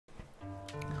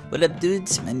What up,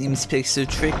 dudes? My name is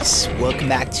PixxelTrixx. Welcome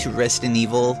back to Resident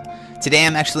Evil. Today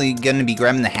I'm actually going to be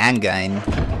grabbing the handgun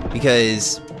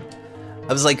because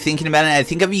I was like thinking about it. I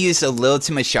think I've used a little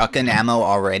too much shotgun ammo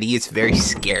already. It's very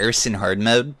scarce in hard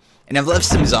mode. And I've left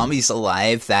some zombies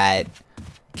alive that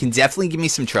can definitely give me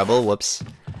some trouble. Whoops.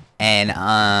 And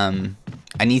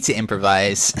I need to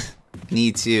improvise.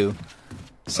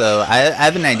 So I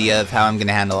have an idea of how I'm going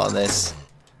to handle all this.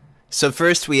 So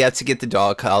first we have to get the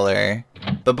dog collar.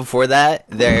 But before that,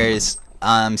 there's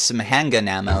some handgun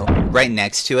ammo right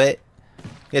next to it.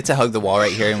 You have to hug the wall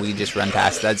right here and we just run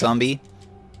past that zombie.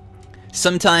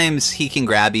 Sometimes he can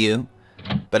grab you,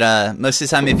 but most of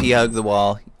the time if you hug the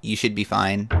wall, you should be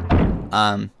fine.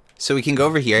 So we can go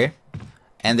over here,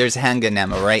 and there's a handgun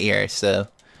ammo right here. So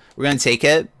we're going to take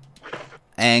it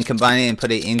and combine it and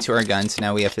put it into our gun. So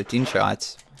now we have 15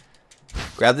 shots.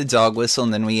 Grab the dog whistle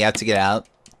and then we have to get out.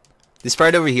 This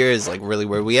part over here is like really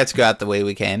weird. We have to go out the way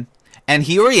we came. And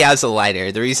he already has a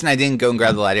lighter. The reason I didn't go and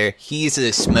grab the lighter, he's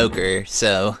a smoker.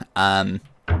 So,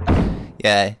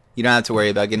 yeah, you don't have to worry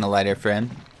about getting a lighter for him.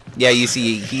 Yeah, you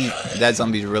see, that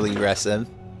zombie's really aggressive.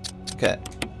 Okay.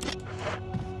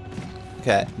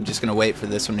 Okay, I'm just gonna wait for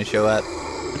this one to show up.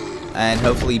 And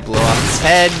hopefully blow off his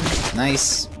head.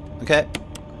 Nice. Okay.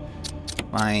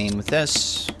 Fine with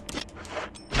this.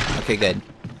 Okay, good.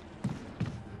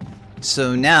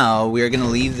 So now we're gonna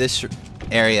leave this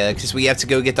area because we have to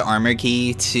go get the armor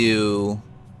key to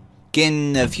get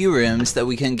in a few rooms that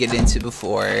we couldn't get into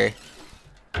before.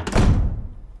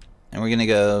 And we're gonna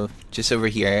go just over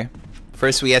here.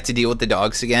 First we have to deal with the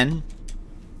dogs again.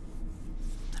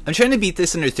 I'm trying to beat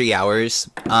this under 3 hours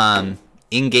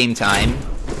in game time.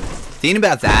 The thing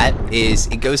about that is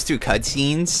it goes through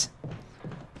cutscenes,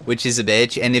 which is a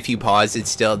bitch, and if you pause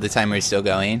the timer is still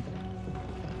going.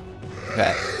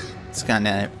 Okay. It's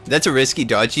kinda, that's a risky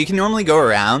dodge. You can normally go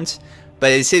around,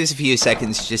 but it saves a few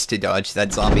seconds just to dodge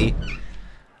that zombie.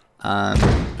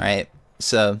 Alright,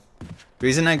 so the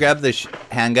reason I grabbed the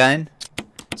handgun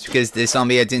is because this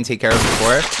zombie I didn't take care of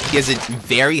before. He has a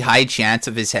very high chance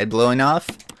of his head blowing off,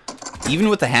 even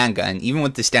with the handgun, even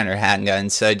with the standard handgun.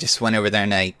 So I just went over there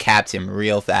and I capped him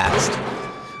real fast.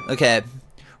 Okay,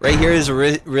 right here is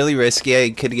really risky.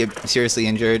 I could get seriously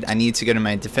injured. I need to go to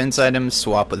my defense items,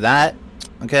 swap with that.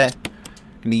 Okay,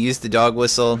 I'm gonna use the dog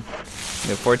whistle. We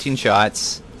have 14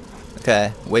 shots.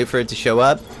 Okay, wait for it to show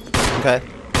up. Okay.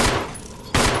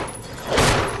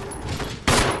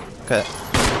 Okay.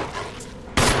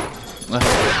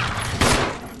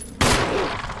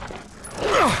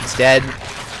 It's dead.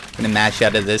 I'm gonna mash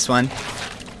out of this one.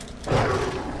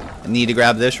 I need to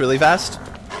grab this really fast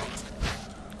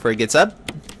before it gets up.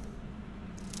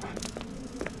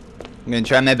 I'm gonna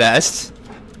try my best.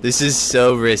 This is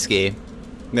so risky.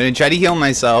 I'm gonna try to heal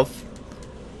myself.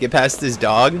 Get past this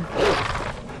dog.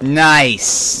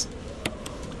 Nice!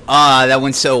 Ah, that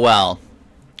went so well.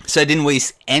 So I didn't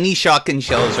waste any shotgun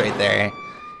shells right there.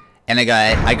 And I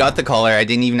got the collar. I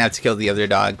didn't even have to kill the other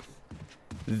dog.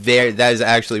 That is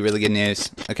actually really good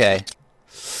news. Okay.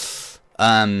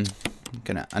 I'm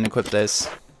gonna unequip this.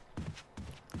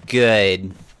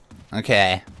 Good.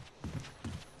 Okay.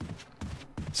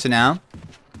 So now,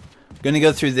 I'm gonna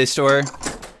go through this door.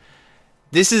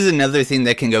 This is another thing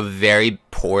that can go very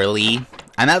poorly.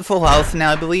 I'm at full health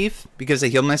now, I believe, because I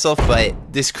healed myself, but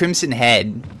this crimson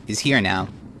head is here now,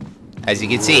 as you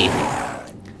can see.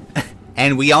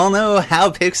 And we all know how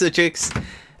PixxelTrixx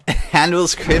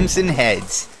handles crimson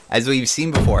heads, as we've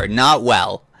seen before, not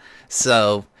well.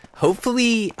 So,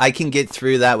 hopefully I can get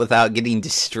through that without getting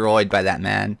destroyed by that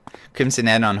man. Crimson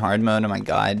head on hard mode, oh my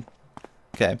god.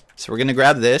 Okay, so we're gonna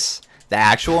grab this, the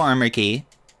actual armor key.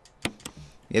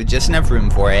 We have just enough room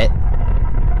for it.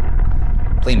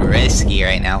 Playing risky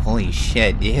right now. Holy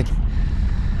shit, dude.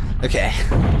 Okay,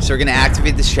 so we're gonna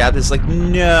activate this trap. It's like,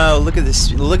 no, look at this.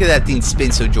 Look at that thing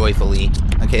spin so joyfully.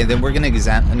 Okay, then we're gonna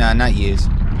examine. No, not use.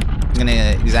 I'm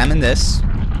gonna examine this.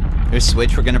 There's a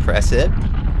switch. We're gonna press it.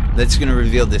 That's gonna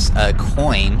reveal this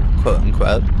coin, quote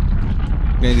unquote.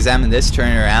 We're gonna examine this,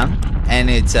 turn it around, and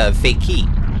it's a fake key.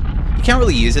 You can't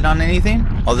really use it on anything,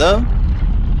 although,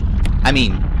 I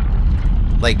mean,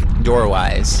 like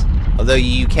door-wise. Although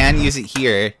you can use it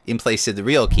here in place of the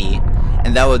real key,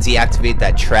 and that will deactivate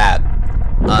that trap.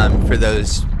 For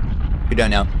those who don't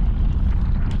know,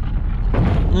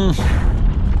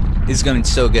 this is going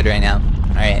so good right now.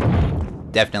 All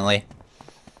right, definitely.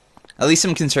 At least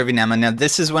I'm conserving ammo. Now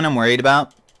this is what I'm worried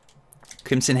about.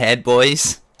 Crimson head,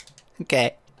 boys.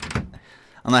 Okay. I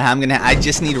don't know how I'm gonna. I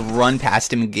just need to run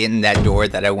past him and get in that door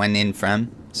that I went in from.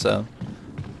 So.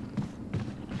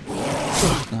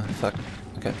 Oh fuck.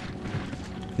 Okay.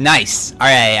 Nice.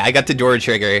 Alright, I got the door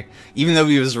trigger. Even though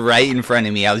he was right in front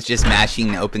of me, I was just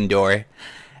mashing open door.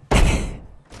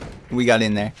 We got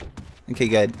in there. Okay,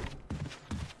 good.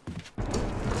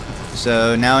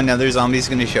 So now another zombie's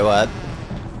gonna show up.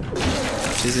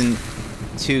 Which isn't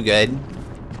too good.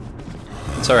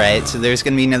 It's alright, so there's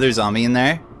gonna be another zombie in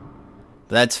there.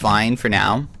 But that's fine for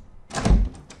now.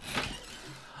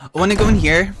 I wanna go in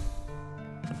here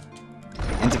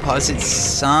and deposit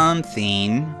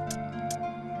something.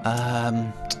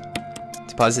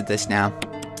 Deposit this now.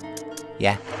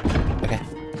 Yeah. Okay.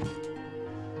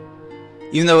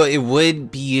 Even though it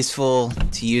would be useful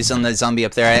to use on that zombie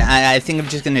up there, I think I'm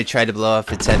just gonna try to blow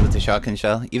off its head with the shotgun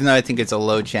shell. Even though I think it's a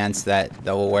low chance that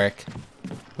will work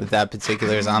with that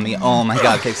particular zombie. Oh my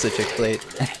god, PixelTrixx plate.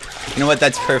 You know what?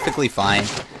 That's perfectly fine.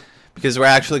 Because we're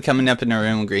actually coming up in a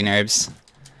room with green herbs.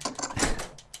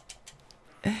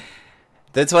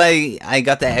 That's why I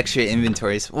got the extra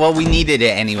inventories. Well, we needed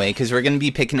it anyway, because we're going to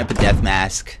be picking up a death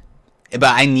mask. But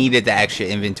I needed the extra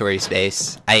inventory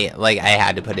space. I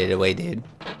had to put it away, dude.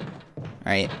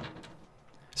 Alright.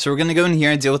 So we're going to go in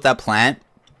here and deal with that plant.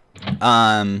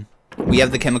 We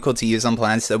have the chemical to use on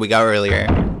plants that we got earlier.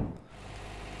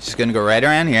 Just going to go right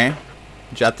around here.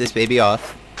 Drop this baby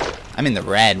off. I'm in the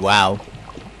red, wow.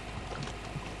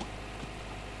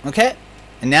 Okay.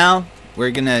 And now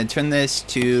we're going to turn this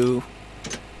to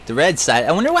the red side.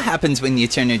 I wonder what happens when you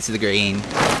turn it to the green.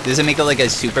 Does it make it like a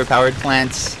super powered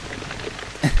plant?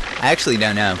 I actually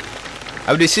don't know.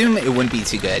 I would assume it wouldn't be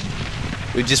too good.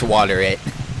 We'd just water it.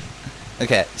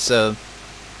 Okay, so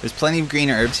there's plenty of green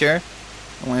herbs here.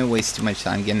 I don't want to waste too much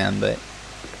time getting them, but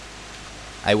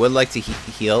I would like to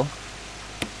heal.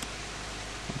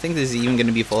 I think this is even going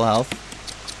to be full health.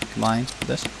 Combined with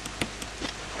this.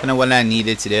 Kind of what I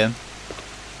needed to do.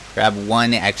 Grab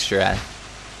one extra.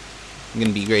 I'm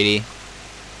gonna be greedy.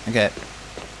 Okay.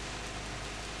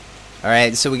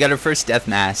 Alright, so we got our first death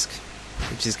mask,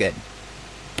 which is good.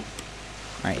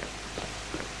 Alright.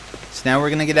 So now we're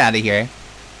gonna get out of here.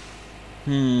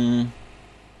 And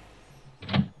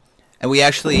we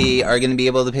actually are gonna be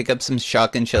able to pick up some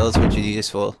shotgun shells, which is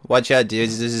useful. Watch out,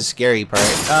 dudes. This is a scary part.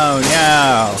 Oh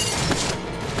no!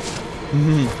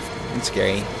 It's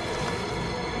scary.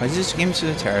 Why is this game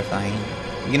so terrifying?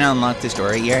 We're gonna unlock this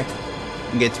door right here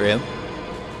and get through.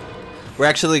 We're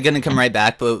actually gonna come right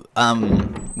back, but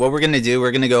what we're gonna do,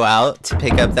 we're gonna go out to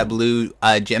pick up that blue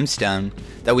gemstone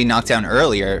that we knocked down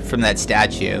earlier from that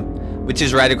statue, which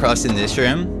is right across in this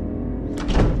room.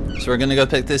 So we're gonna go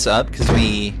pick this up because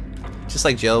we, just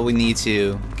like Jill, we need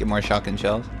to get more shotgun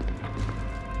shells.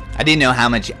 I didn't know how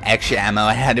much extra ammo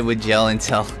I had with Jill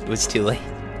until it was too late.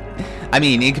 I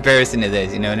mean, in comparison to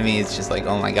this, you know what I mean? It's just like,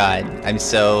 oh my god, I'm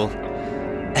so...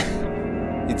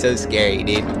 It's so scary,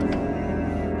 dude.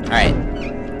 Alright.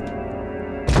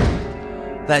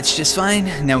 That's just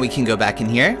fine. Now we can go back in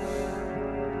here.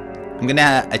 I'm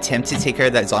gonna attempt to take care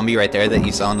of that zombie right there that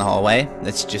you saw in the hallway.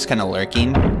 That's just kind of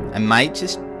lurking. I might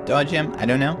just dodge him. I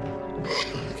don't know.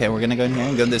 Okay, we're gonna go in here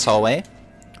and go this hallway.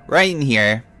 Right in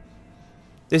here.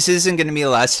 This isn't gonna be the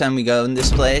last time we go in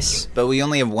this place, but we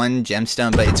only have one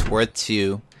gemstone, but it's worth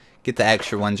to get the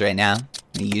extra ones right now. I'm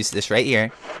gonna use this right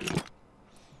here.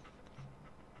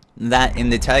 That in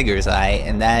the tiger's eye,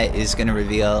 and that is gonna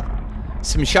reveal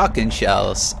some shotgun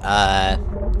shells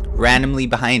randomly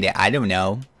behind it. I don't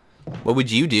know. What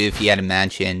would you do if you had a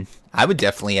mansion? I would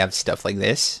definitely have stuff like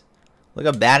this. Look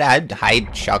how bad I'd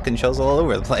hide shotgun shells all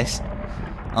over the place.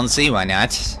 I don't see why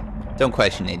not. Don't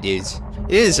question it, dudes.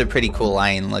 It is a pretty cool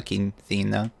lion looking theme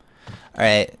though.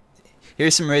 Alright.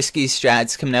 Here's some risky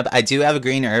strats coming up. I do have a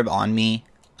green herb on me.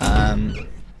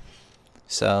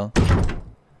 So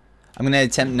I'm gonna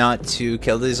attempt not to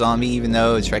kill the zombie, even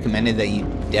though it's recommended that you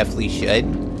definitely should.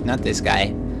 Not this guy.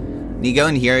 You need to go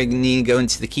in here, you need to go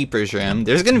into the keeper's room.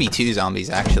 There's gonna be two zombies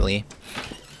actually.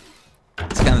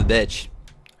 It's kind of a bitch.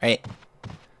 Alright.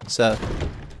 So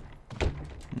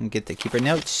get the keeper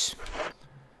notes.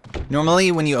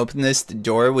 Normally when you open this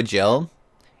door with Jill,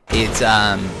 it's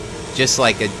just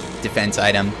like a defense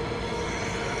item.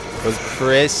 With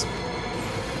Chris,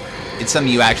 it's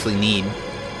something you actually need.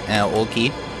 Old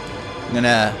key. I'm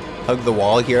gonna hug the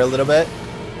wall here a little bit.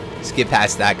 Just get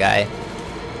past that guy.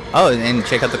 Oh, and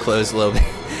check out the clothes a little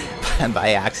bit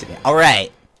by accident.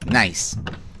 Alright. Nice.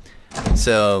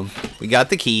 So, we got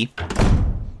the key.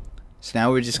 So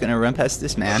now we're just gonna run past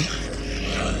this man.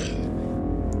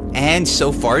 And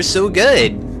so far, so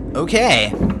good.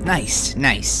 Okay. Nice.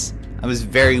 Nice. I was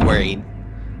very worried.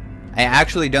 I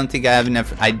actually don't think I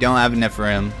don't have enough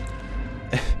room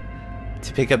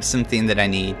to pick up something that I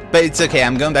need. But it's okay,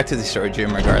 I'm going back to the storage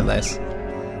room regardless.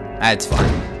 That's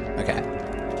fine. Okay.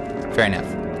 Fair enough.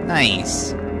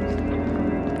 Nice.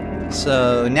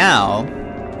 So now,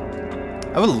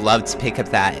 I would love to pick up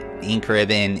that ink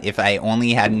ribbon if I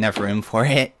only had enough room for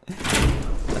it.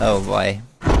 Oh boy.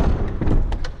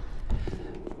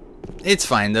 It's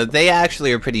fine though, they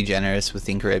actually are pretty generous with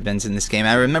ink ribbons in this game.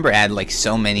 I remember I had like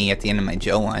so many at the end of my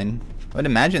Joe one. I would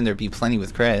imagine there'd be plenty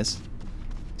with Chris.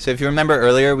 So if you remember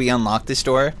earlier, we unlocked this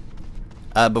door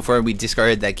before we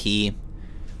discarded that key.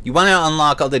 You want to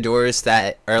unlock all the doors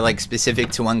that are like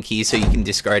specific to one key so you can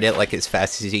discard it like as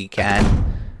fast as you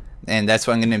can. And that's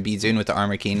what I'm going to be doing with the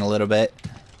armor key in a little bit.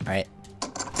 Alright.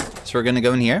 So we're going to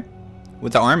go in here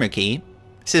with the armor key.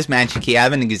 This is magic key. I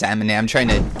haven't examined it. I'm trying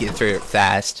to get through it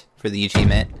fast for the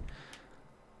achievement.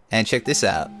 And check this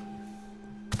out.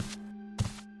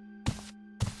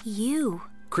 You.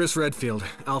 Chris Redfield,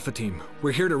 Alpha Team.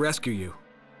 We're here to rescue you.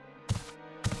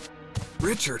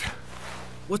 Richard,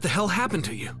 what the hell happened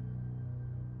to you?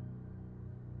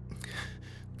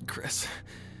 Chris,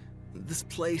 this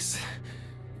place...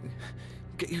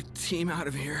 Get your team out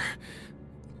of here.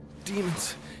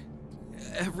 Demons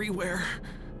everywhere.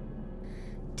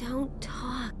 Don't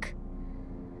talk.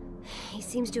 He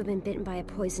seems to have been bitten by a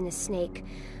poisonous snake,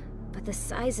 but the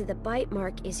size of the bite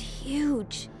mark is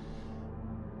huge.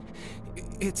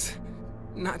 It's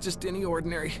not just any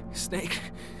ordinary snake.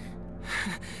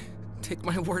 Take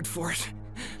my word for it.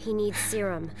 He needs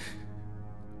serum.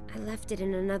 I left it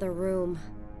in another room.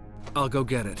 I'll go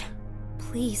get it.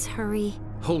 Please hurry.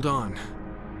 Hold on.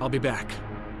 I'll be back.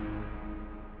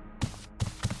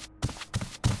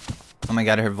 Oh my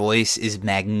god, her voice is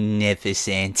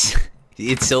magnificent.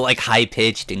 It's so like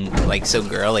high-pitched and like so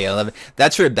girly. I love it.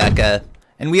 That's Rebecca.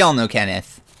 And we all know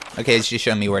Kenneth. Okay, it's just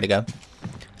showing me where to go.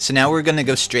 So now we're gonna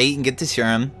go straight and get the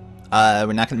serum.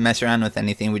 We're not gonna mess around with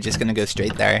anything. We're just gonna go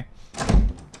straight there.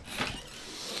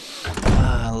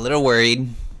 A little worried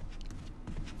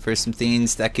for some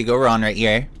things that could go wrong right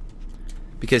here,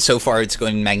 because so far it's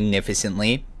going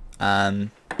magnificently. I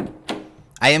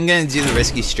am gonna do the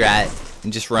risky strat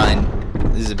and just run.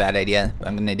 This is a bad idea, but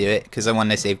I'm gonna do it because I want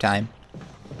to save time.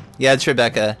 Yeah, it's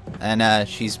Rebecca, and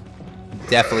she's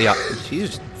definitely hot.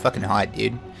 She's fucking hot,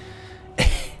 dude.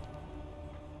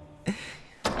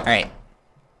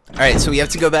 Alright, so we have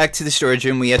to go back to the storage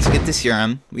room. We have to get the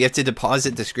serum. We have to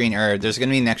deposit the screen herb. There's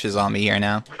gonna be an extra zombie here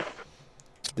now.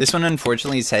 This one,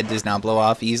 unfortunately, his head does not blow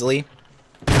off easily,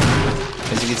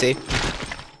 as you can see,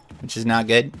 which is not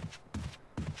good.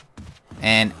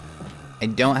 And I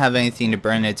don't have anything to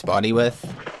burn its body with.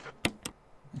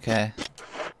 Okay.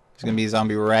 There's gonna be a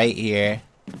zombie right here.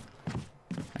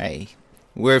 Alright.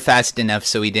 We're fast enough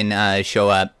so he didn't show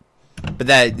up. But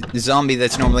that zombie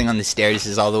that's normally on the stairs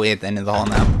is all the way at the end of the hall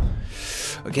now.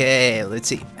 Okay, let's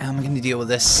see. How am I gonna deal with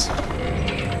this?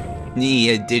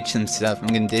 Need to ditch some stuff. I'm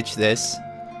gonna ditch this.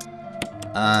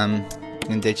 I'm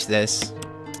gonna ditch this.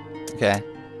 Okay.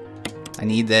 I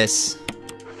need this.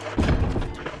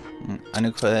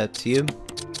 Unequipped you.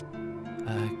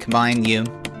 Combine you.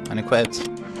 Unequipped.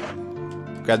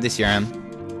 Grab the serum.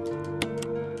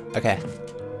 Okay.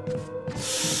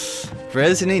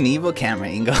 Resident Evil camera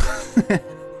angle.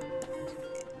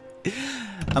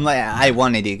 I'm like, I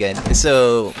want to do good.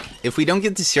 So, if we don't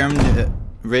get the serum to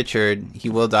Richard, he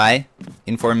will die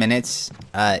in 4 minutes.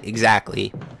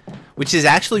 Exactly. Which is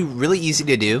actually really easy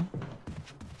to do.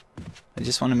 I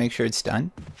just want to make sure it's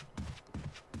done.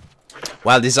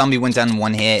 Wow, this zombie went down in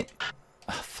one hit.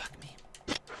 Oh, fuck me.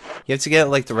 You have to get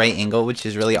like the right angle, which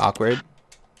is really awkward.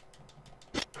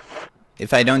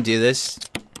 If I don't do this,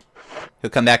 he'll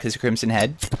come back as a crimson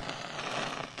head.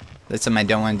 That's something I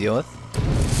don't want to deal with.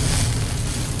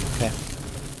 Okay.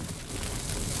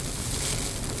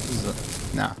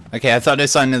 No. Okay, I thought I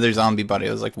saw another zombie body.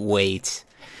 I was like, wait.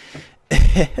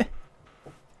 Okay,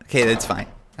 that's fine.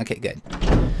 Okay, good.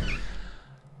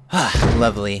 Ah,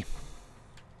 lovely.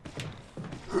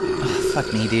 Oh,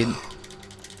 fuck me, dude.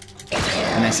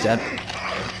 I messed up.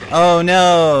 Oh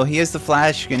no, he has the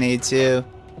flash grenade too.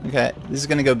 Okay, this is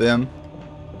gonna go boom.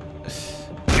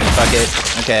 Fuck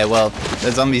it. Okay, well,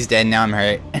 the zombie's dead, now I'm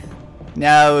hurt.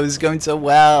 No, it was going so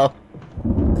well.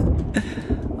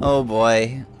 Oh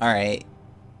boy. Alright.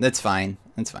 That's fine.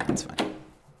 That's fine, that's fine.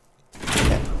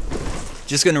 Okay.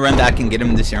 Just gonna run back and get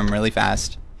him the serum really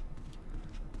fast.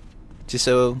 Just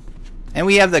so... And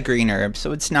we have that green herb,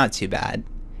 so it's not too bad.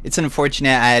 It's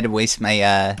unfortunate I had to waste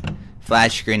my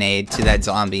flash grenade to that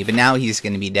zombie, but now he's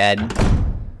gonna be dead.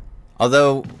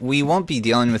 Although, we won't be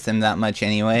dealing with him that much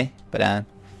anyway, but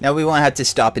now we won't have to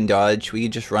stop and dodge. We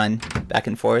can just run back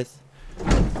and forth.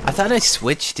 I thought I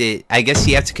switched it. I guess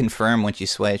you have to confirm once you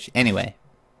switch. Anyway.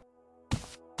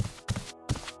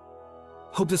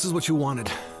 Hope this is what you wanted.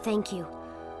 Thank you.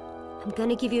 I'm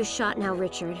gonna give you a shot now,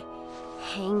 Richard.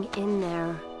 Hang in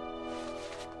there.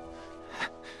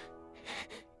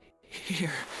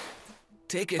 Here.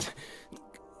 Take it.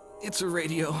 It's a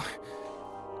radio.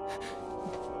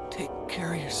 Take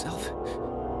care of yourself,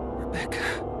 Rebecca.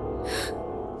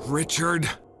 Richard!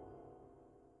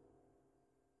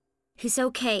 He's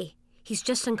okay. He's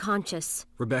just unconscious.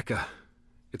 Rebecca,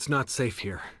 it's not safe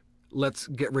here. Let's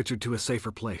get Richard to a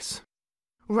safer place.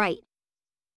 Right.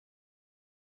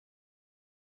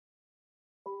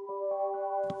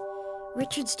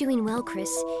 Richard's doing well,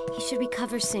 Chris. He should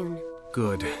recover soon.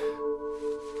 Good.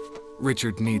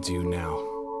 Richard needs you now.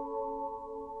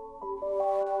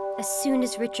 As soon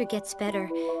as Richard gets better,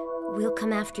 we'll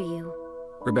come after you.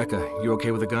 Rebecca, you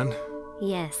okay with a gun?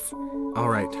 Yes. All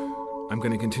right. I'm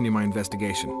going to continue my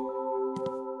investigation.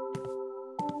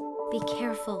 Be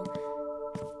careful.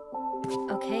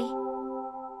 Okay?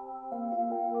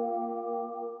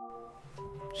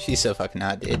 She's so fucking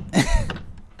hot, dude.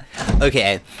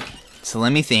 Okay, so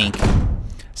let me think.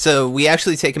 So we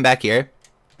actually take him back here.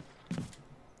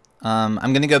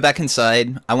 I'm gonna go back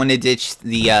inside. I want to ditch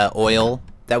the oil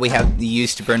that we have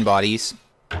used to burn bodies.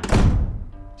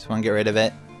 Just want to get rid of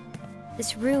it.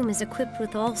 This room is equipped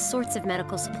with all sorts of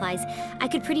medical supplies. I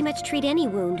could pretty much treat any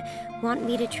wound. Want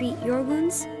me to treat your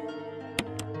wounds?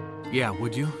 Yeah,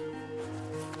 would you?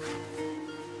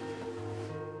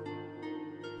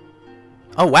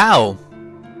 Oh wow,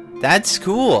 that's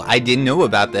cool. I didn't know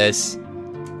about this.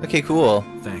 Okay, cool.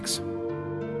 Thanks.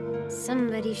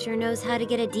 Somebody sure knows how to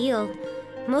get a deal.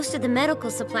 Most of the medical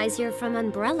supplies here are from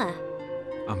Umbrella.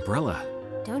 Umbrella?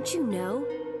 Don't you know?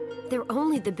 They're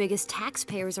only the biggest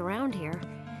taxpayers around here.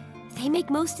 They make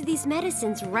most of these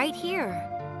medicines right here,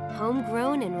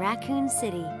 homegrown in Raccoon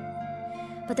City.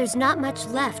 But there's not much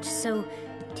left, so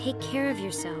take care of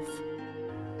yourself.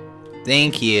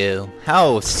 Thank you.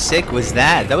 How sick was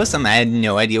that? That was something I had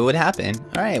no idea would happen.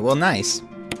 Alright, well, nice.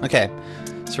 Okay,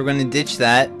 so we're gonna ditch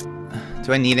that.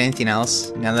 Do I need anything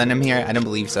else now that I'm here? I don't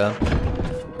believe so.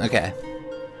 Okay.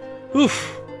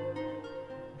 Oof.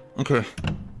 Okay.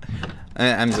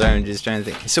 I'm sorry, I'm just trying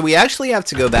to think. So we actually have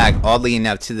to go back, oddly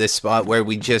enough, to this spot where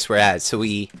we just were at. So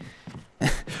we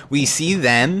see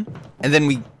them, and then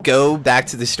we go back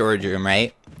to the storage room,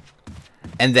 right?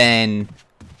 And then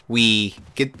we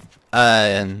get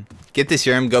this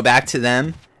room, go back to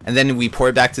them, and then we pour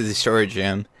it back to the storage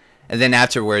room. And then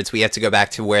afterwards, we have to go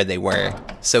back to where they were.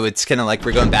 So it's kind of like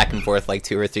we're going back and forth like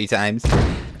 2 or 3 times.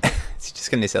 It's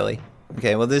just kind of silly.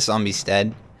 Okay, well, this zombie's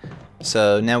dead.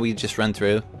 So now we just run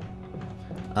through.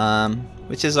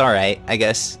 Which is alright, I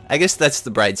guess. I guess that's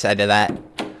the bright side of that.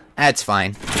 That's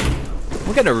fine.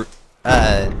 We got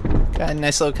a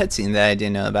nice little cutscene that I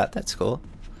didn't know about. That's cool.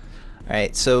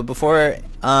 Alright, so before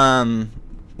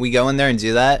we go in there and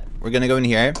do that, we're gonna go in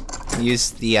here,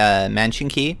 use the mansion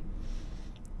key.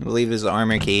 I believe is the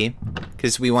armor key,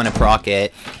 because we want to proc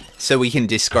it so we can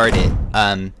discard it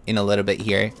in a little bit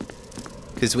here,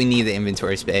 because we need the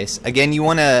inventory space. Again, you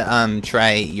want to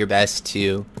try your best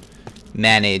to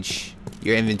manage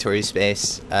your inventory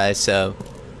space so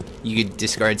you could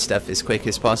discard stuff as quick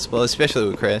as possible, especially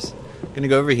with Chris. I'm gonna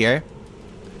go over here,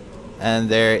 and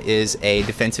there is a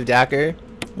defensive dagger.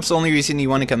 That's the only reason you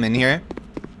want to come in here.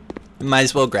 You might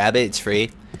as well grab it, it's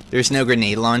free. There's no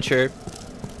grenade launcher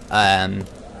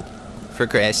for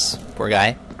Chris, poor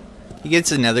guy. He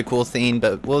gets another cool thing,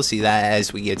 but we'll see that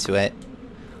as we get to it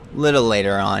a little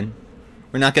later on.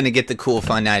 We're not going to get the cool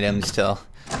fun items till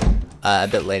a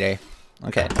bit later.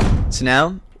 Okay, so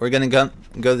now we're going to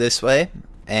go this way,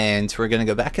 and we're going to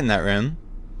go back in that room.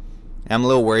 I'm a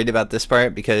little worried about this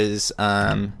part because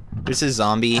there's a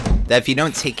zombie that if you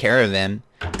don't take care of him,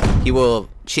 he will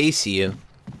chase you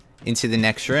into the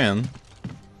next room.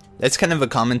 That's kind of a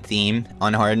common theme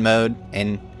on hard mode,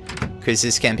 and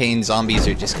Chris's campaign, zombies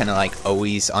are just kind of like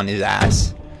always on his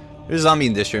ass. There's a zombie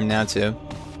in this room now too.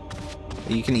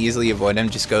 You can easily avoid him,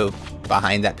 just go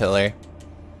behind that pillar.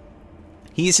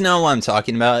 He's not what I'm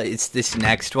talking about, it's this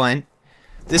next one.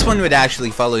 This one would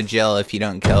actually follow Jill if you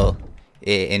don't kill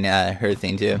it in her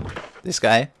thing too. This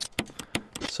guy.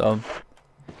 So,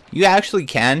 you actually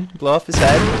can blow off his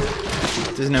head.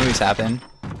 Doesn't always happen.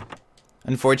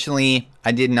 Unfortunately,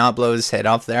 I did not blow his head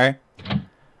off there.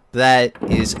 That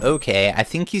is okay. I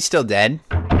think he's still dead.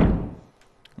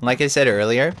 Like I said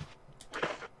earlier.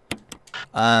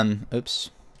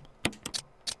 Oops.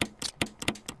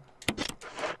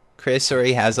 Chris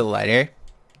already has a lighter.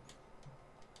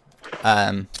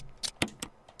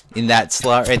 In that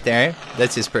slot right there.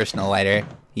 That's his personal lighter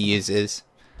he uses.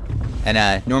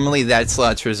 And normally that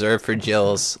slot's reserved for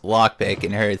Jill's lockpick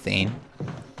and her thing.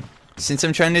 Since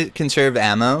I'm trying to conserve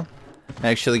ammo, I'm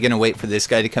actually going to wait for this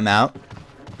guy to come out.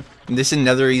 And this is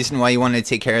another reason why you want to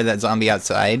take care of that zombie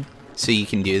outside. So you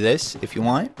can do this if you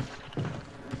want.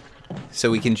 so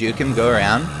we can juke him, go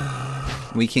around.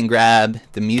 We can grab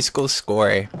the musical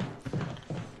score.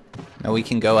 Now we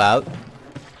can go out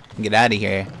and get out of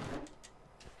here.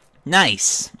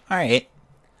 Nice. Alright.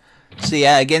 So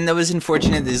yeah, again, that was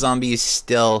unfortunate. The zombie is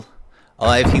still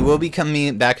alive. He will be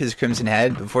coming back as Crimson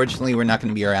Head. Unfortunately, we're not going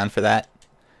to be around for that.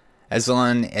 As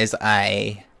long as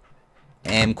I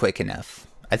am quick enough.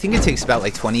 I think it takes about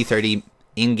like 20-30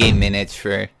 in-game minutes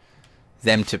for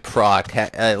them to proc,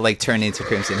 like turn into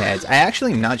Crimson Heads. I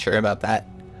actually am not sure about that.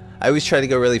 I always try to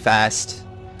go really fast.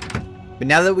 But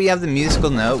now that we have the musical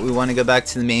note, we want to go back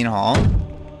to the main hall.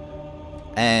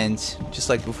 And just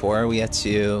like before, we had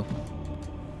to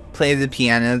play the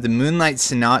piano, the Moonlight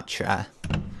Sonata.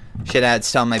 Shout out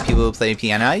to all my people who play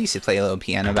piano. I used to play a little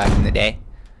piano back in the day.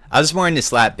 I was more into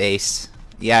slap bass.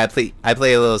 Yeah, I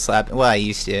play a little slap. Well, I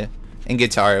used to. And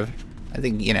guitar. I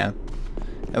think, you know,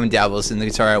 everyone dabbles in the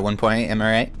guitar at one point. Am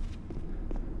I right?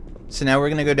 So now we're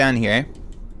going to go down here.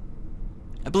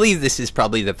 I believe this is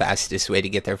probably the fastest way to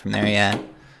get there from there, yeah.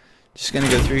 Just going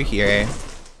to go through here.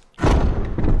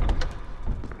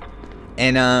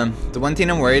 And the one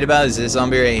thing I'm worried about is this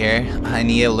zombie right here. I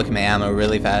need to look at my ammo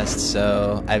really fast.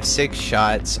 So I have 6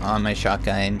 shots on my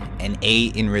shotgun and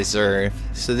 8 in reserve.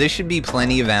 So there should be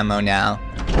plenty of ammo now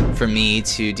for me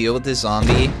to deal with this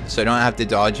zombie. So I don't have to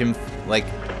dodge him like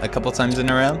a couple times in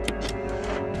a row.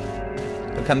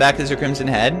 He'll come back as a Crimson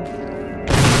Head.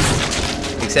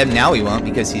 Except now he won't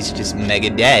because he's just mega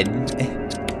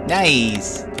dead.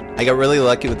 Nice! I got really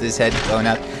lucky with his head blowing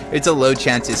up. It's a low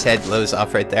chance his head blows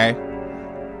off right there.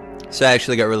 So I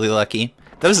actually got really lucky.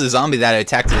 That was the zombie that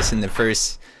attacked us in the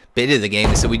first bit of the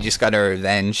game, so we just got our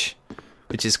revenge,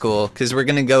 which is cool, because we're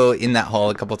going to go in that hall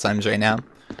a couple times right now.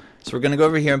 So we're going to go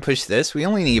over here and push this. We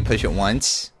only need to push it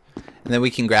once, and then we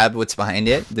can grab what's behind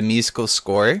it, the musical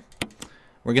score.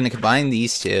 We're going to combine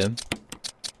these two,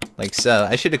 like so.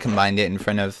 I should have combined it in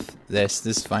front of this.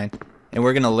 This is fine. And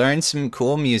we're going to learn some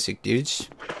cool music, dudes.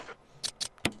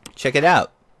 Check it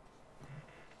out.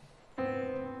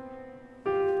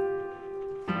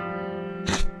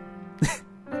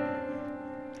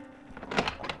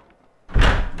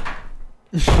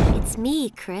 It's me,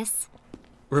 Chris.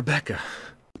 Rebecca.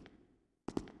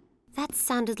 That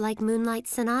sounded like Moonlight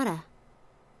Sonata.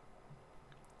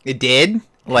 It did?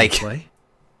 Like... Play?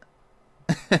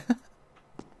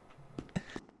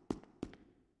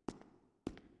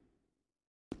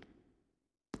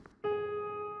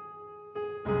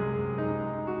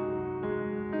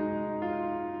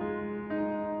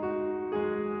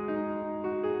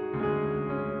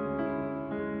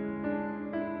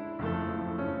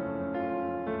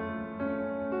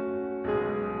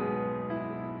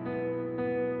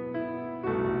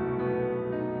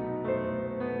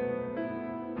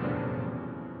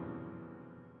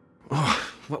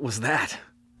 What was that?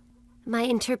 My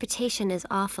interpretation is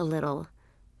off a little.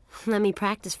 Let me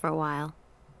practice for a while.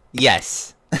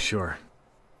 Yes. Sure.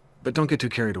 But don't get too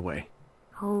carried away.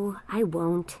 Oh, I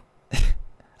won't.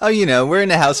 Oh, you know, we're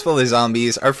in a house full of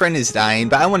zombies. Our friend is dying,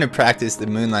 but I want to practice the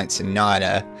Moonlight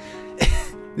Sonata.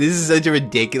 This is such a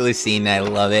ridiculous scene. I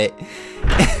love it.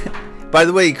 By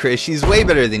the way, Chris, she's way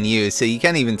better than you, so you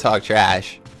can't even talk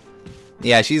trash.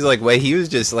 Yeah, she's like, wait, he was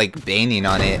just like banging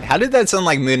on it. How did that sound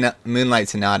like Moonlight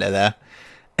Sonata,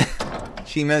 though?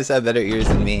 She must have better ears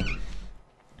than me.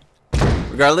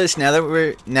 Regardless, now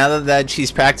that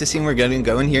she's practicing, we're gonna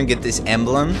go in here and get this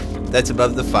emblem that's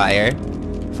above the fire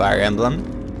emblem.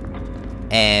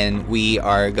 And we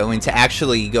are going to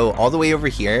actually go all the way over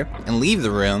here and leave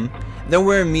the room. Then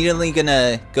we're immediately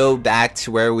gonna go back to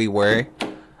where we were,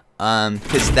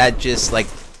 because that just like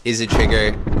is a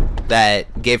trigger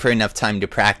that gave her enough time to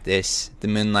practice the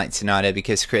Moonlight Sonata,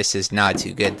 because Chris is not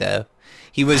too good though.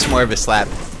 He was more of a slap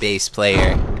bass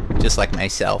player, just like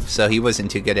myself, so he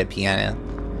wasn't too good at piano.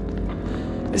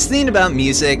 This thing about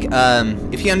music,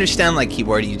 if you understand like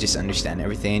keyboard, you just understand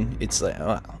everything. It's like,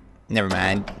 oh, never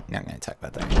mind, not gonna talk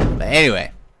about that. But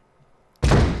anyway,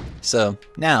 so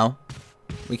now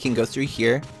we can go through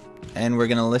here and we're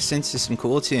gonna listen to some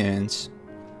cool tunes,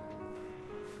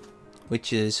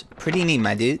 which is pretty neat,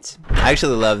 my dudes. I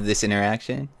actually love this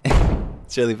interaction.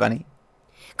 It's really funny.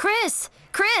 Chris!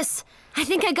 Chris! I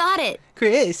think I got it!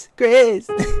 Chris! Chris!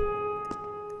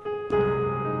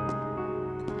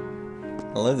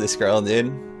 I love this girl,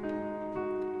 dude.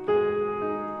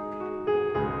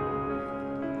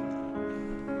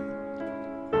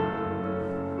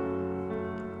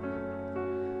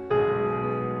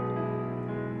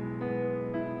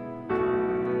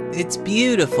 It's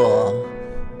beautiful.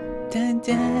 Dun,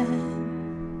 dun.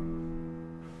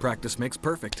 Practice makes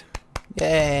perfect.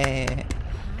 Yay.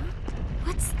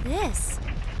 What's this?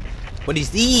 What is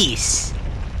this?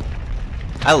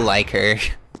 I like her.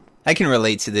 I can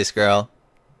relate to this girl.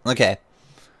 Okay.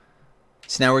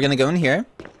 So now we're gonna go in here.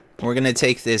 We're gonna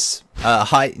take this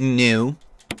hot new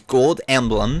gold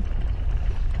emblem.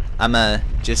 I'm gonna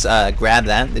just grab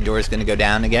that. The door's gonna go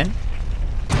down again.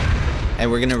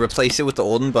 And we're gonna replace it with the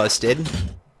old and busted.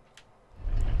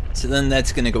 So then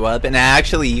that's gonna go up. And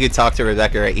actually, you could talk to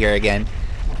Rebecca right here again.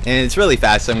 And it's really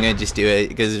fast, so I'm gonna just do it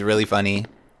because it's really funny.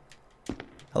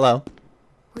 Hello.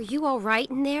 Were you all right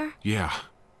in there? Yeah.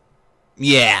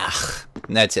 Yeah.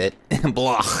 That's it.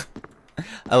 Blah.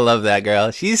 I love that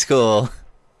girl. She's cool.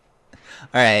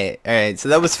 Alright. So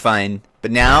that was fun.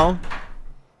 But now...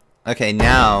 Okay,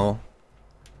 now...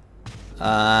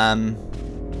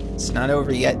 It's not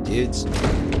over yet, dudes.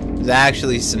 There's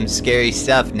actually some scary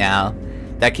stuff now.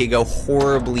 That could go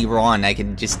horribly wrong. I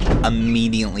could just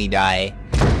immediately die.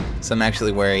 So I'm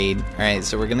actually worried. Alright,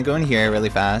 so we're gonna go in here really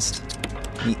fast.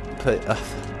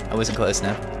 I wasn't close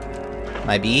enough.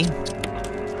 Might be.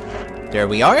 There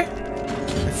we are.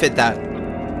 Fit that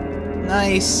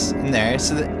nice in there.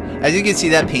 So as you can see,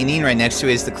 that painting right next to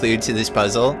it is the clue to this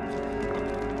puzzle.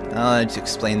 I'll just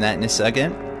explain that in a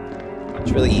second.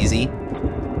 It's really easy.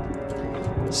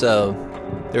 So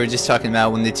they were just talking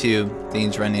about when the two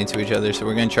things run into each other. So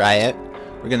we're gonna try it.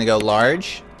 We're gonna go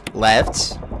large,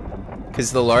 left,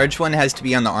 because the large one has to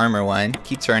be on the armor one.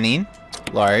 Keep turning.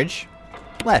 Large,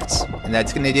 left, and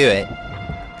that's gonna do it.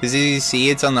 Because as you see,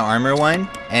 it's on the armor one,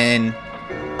 and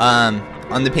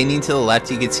on the painting to the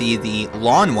left, you can see the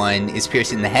lawn one is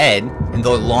piercing the head, and the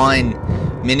lawn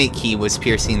minute key was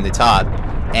piercing the top,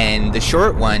 and the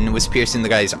short one was piercing the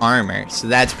guy's armor. So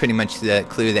that's pretty much the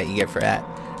clue that you get for that.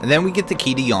 And then we get the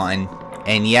key to yawn,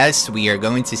 and yes, we are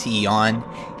going to see yawn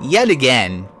yet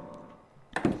again.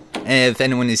 And if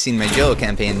anyone has seen my Joe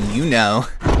campaign, you know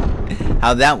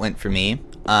how that went for me.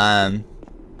 It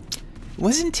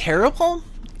wasn't terrible.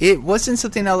 It wasn't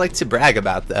something I like to brag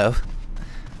about, though.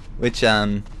 Which,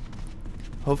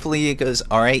 hopefully it goes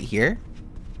alright here.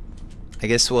 I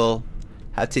guess we'll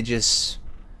have to just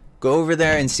go over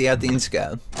there and see how things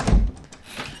go.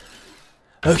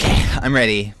 Okay, I'm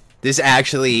ready. This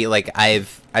actually, like,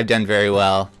 I've done very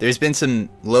well. There's been some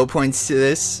low points to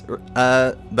this,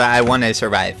 but I want to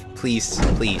survive. Please,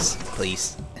 please,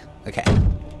 please. Okay.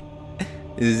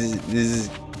 This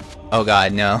is... Oh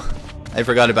god, no. I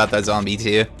forgot about that zombie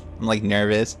too. I'm like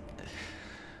nervous.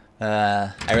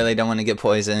 I really don't want to get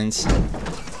poisoned.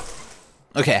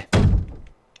 Okay.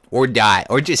 Or die.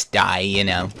 Or just die, you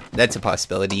know. That's a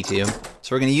possibility too.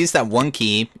 So we're going to use that one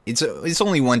key. It's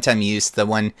only one time use. The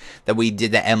one that we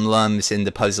did the emblems in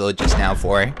the puzzle just now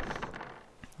for.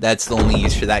 That's the only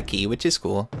use for that key, which is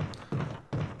cool.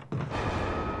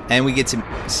 And we get to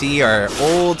see our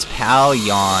old pal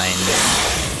yawn.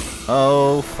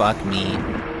 Oh, fuck me.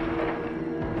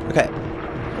 Okay.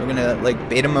 We're gonna, like,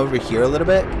 bait him over here a little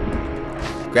bit.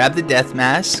 Grab the death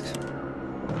mask.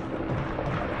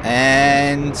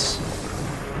 And...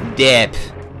 dip.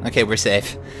 Okay, we're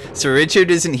safe. So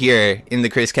Richard isn't here in the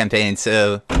Chris campaign,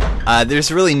 so...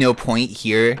 there's really no point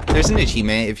here. There's an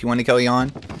achievement if you want to kill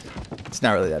yawn. It's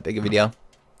not really that big of a deal.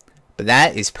 But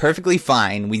that is perfectly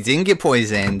fine. We didn't get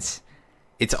poisoned.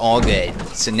 It's all good.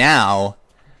 So now...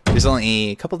 there's only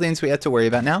a couple things we have to worry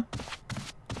about now.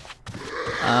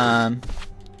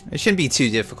 It shouldn't be too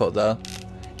difficult though.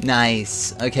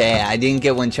 Nice. Okay, I didn't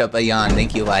get one shot by yawn.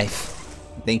 Thank you, life.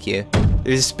 Thank you.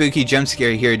 There's a spooky jump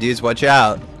scare here, dudes. Watch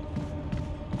out.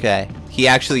 Okay. He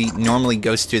actually normally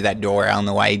goes through that door. I don't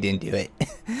know why he didn't do it.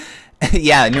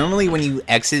 Yeah, normally when you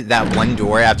exit that one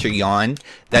door after yawn,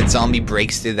 that zombie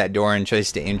breaks through that door and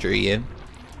tries to injure you.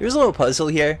 There's a little puzzle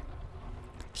here.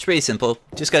 It's pretty simple.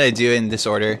 Just gotta do it in this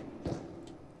order.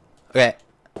 Okay.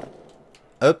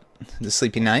 Oh, the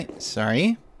sleepy night.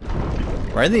 Sorry.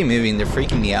 Why are they moving? They're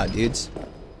freaking me out, dudes.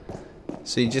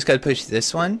 So you just gotta push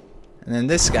this one, and then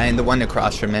this guy, and the one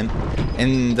across from him,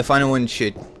 and the final one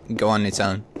should go on its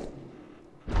own.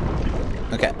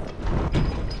 Okay.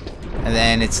 And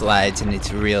then it slides, and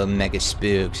it's real mega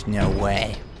spooked. No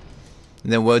way.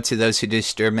 And then woe to those who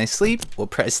disturb my sleep. We'll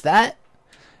press that.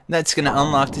 That's gonna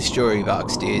unlock the story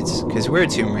box, dudes, because we're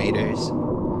Tomb Raiders.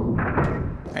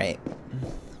 Alright.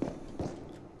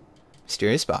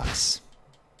 Mysterious box.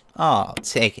 Oh, I'll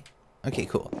take it. Okay,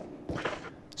 cool.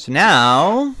 So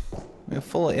now, we have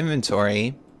full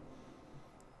inventory.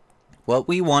 What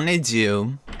we want to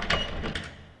do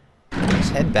is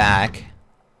head back.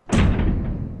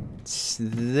 It's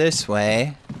this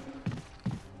way.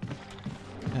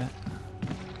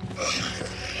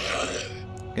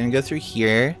 Gonna go through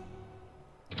here.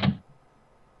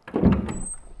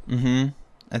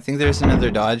 I think there's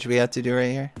another dodge we have to do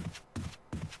right here.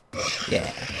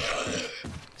 Yeah.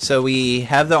 So we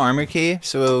have the armor key,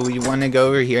 so we want to go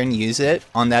over here and use it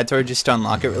on that door just to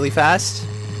unlock it really fast.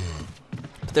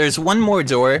 But there's one more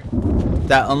door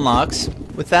that unlocks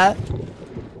with that.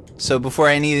 So before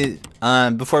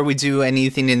we do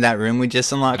anything in that room we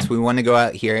just unlocked, we want to go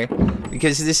out here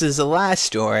because this is the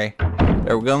last door that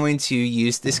we're going to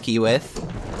use this key with.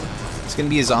 It's going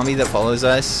to be a zombie that follows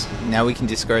us. Now we can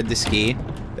discard this key.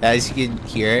 But as you can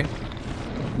hear,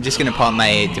 I'm just going to pop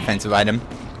my defensive item.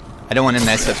 I don't want to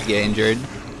mess up to get injured.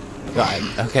 God,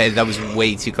 okay, that was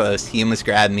way too close. He almost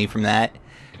grabbed me from that.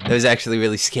 That was actually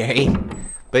really scary.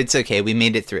 But it's okay, we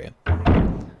made it through.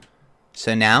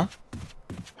 So now,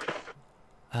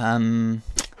 I don't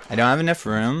have enough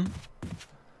room.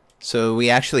 So we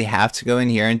actually have to go in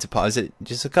here and deposit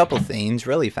just a couple things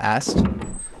really fast.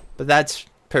 But that's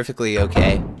perfectly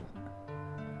okay.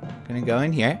 Gonna go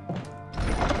in here.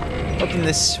 Open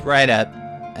this right up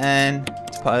and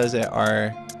deposit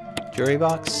our jewelry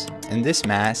box and this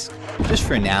mask just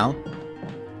for now,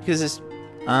 because it's,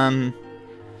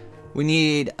 we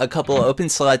need a couple open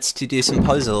slots to do some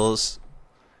puzzles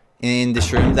in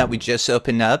this room that we just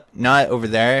opened up, not over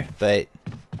there but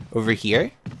over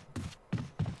here.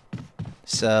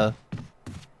 So,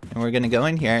 and we're gonna go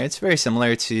in here. It's very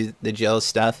similar to the jail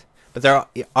stuff, but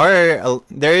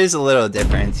there is a little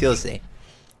difference. You'll see.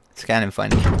 It's kind of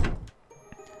funny.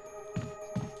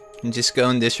 And just go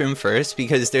in this room first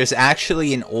because there's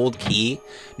actually an old key.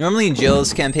 Normally in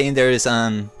Jill's campaign there's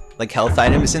like health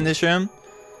items in this room,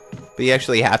 but you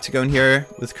actually have to go in here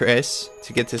with Chris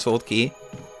to get this old key.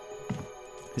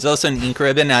 There's also an ink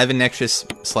ribbon. I have an extra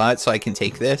slot so I can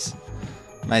take this.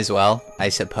 Might as well, I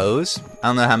suppose. I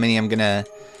don't know how many I'm gonna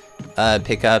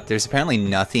pick up. There's apparently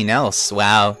nothing else.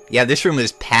 Wow. Yeah, this room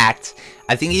is packed.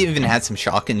 I think he even had some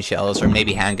shotgun shells or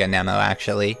maybe handgun ammo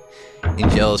actually in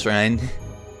Jill's run.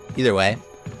 Either way.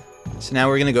 So now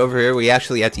we're gonna go over here. We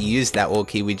actually have to use that old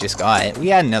key we just got. We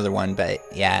had another one, but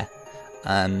yeah.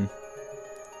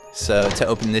 So to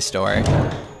open this door,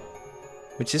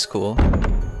 which is cool.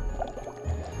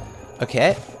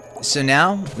 Okay, so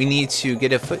now we need to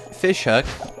get a fish hook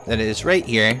that is right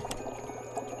here.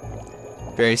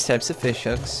 Various types of fish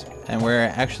hooks, and we're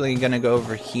actually gonna go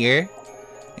over here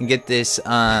and get this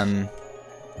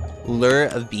lure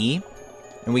of bee.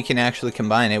 And we can actually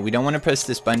combine it. We don't want to press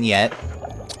this button yet,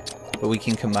 but we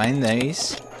can combine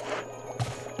these.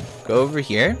 Go over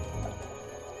here,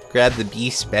 grab the bee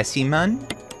specimen,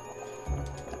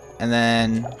 and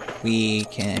then we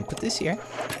can put this here.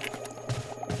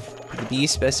 Put the bee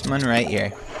specimen right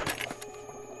here.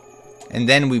 And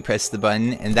then we press the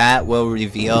button, and that will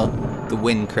reveal the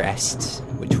wind crest,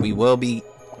 which we will be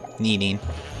needing.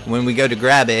 When we go to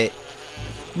grab it,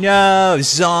 no,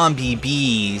 zombie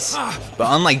bees.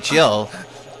 But unlike Jill,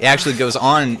 it actually goes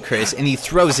on Chris and he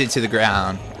throws it to the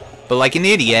ground. But like an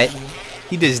idiot,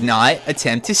 he does not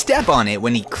attempt to step on it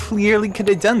when he clearly could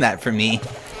have done that for me.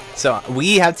 So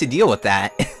we have to deal with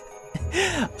that.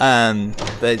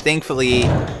 But thankfully,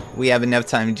 we have enough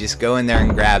time to just go in there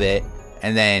and grab it,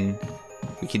 and then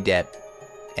we can dip.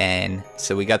 And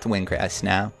so we got the wind crest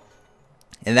now.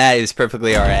 And that is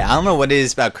perfectly alright. I don't know what it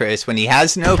is about Chris. When he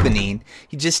has an opening,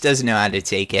 he just doesn't know how to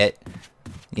take it.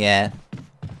 Yeah.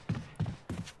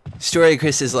 Story of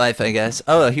Chris's life, I guess.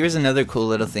 Oh, here's another cool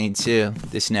little thing, too.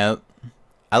 This note.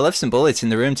 I left some bullets in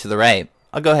the room to the right.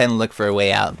 I'll go ahead and look for a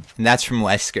way out. And that's from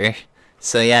Wesker.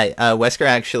 So yeah, Wesker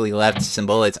actually left some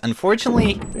bullets.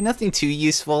 Unfortunately, they're nothing too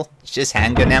useful. It's just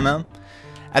handgun ammo.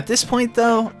 At this point,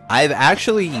 though, I've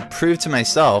actually proved to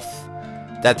myself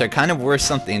that they're kind of worth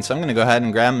something, so I'm going to go ahead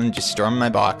and grab them and just store them in my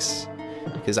box,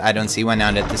 because I don't see why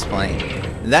not at this point.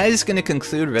 That is going to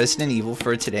conclude Resident Evil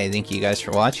for today. Thank you guys for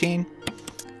watching.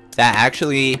 That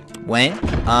actually went,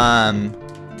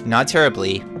 not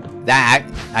terribly.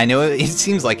 I know it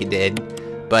seems like it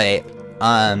did, but,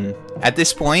 at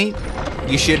this point,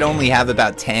 you should only have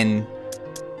about 10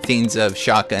 things of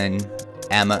shotgun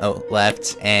ammo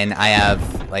left, and I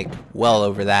have, like, well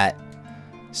over that.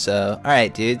 So,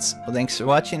 alright dudes, well thanks for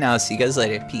watching, I'll see you guys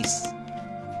later, peace.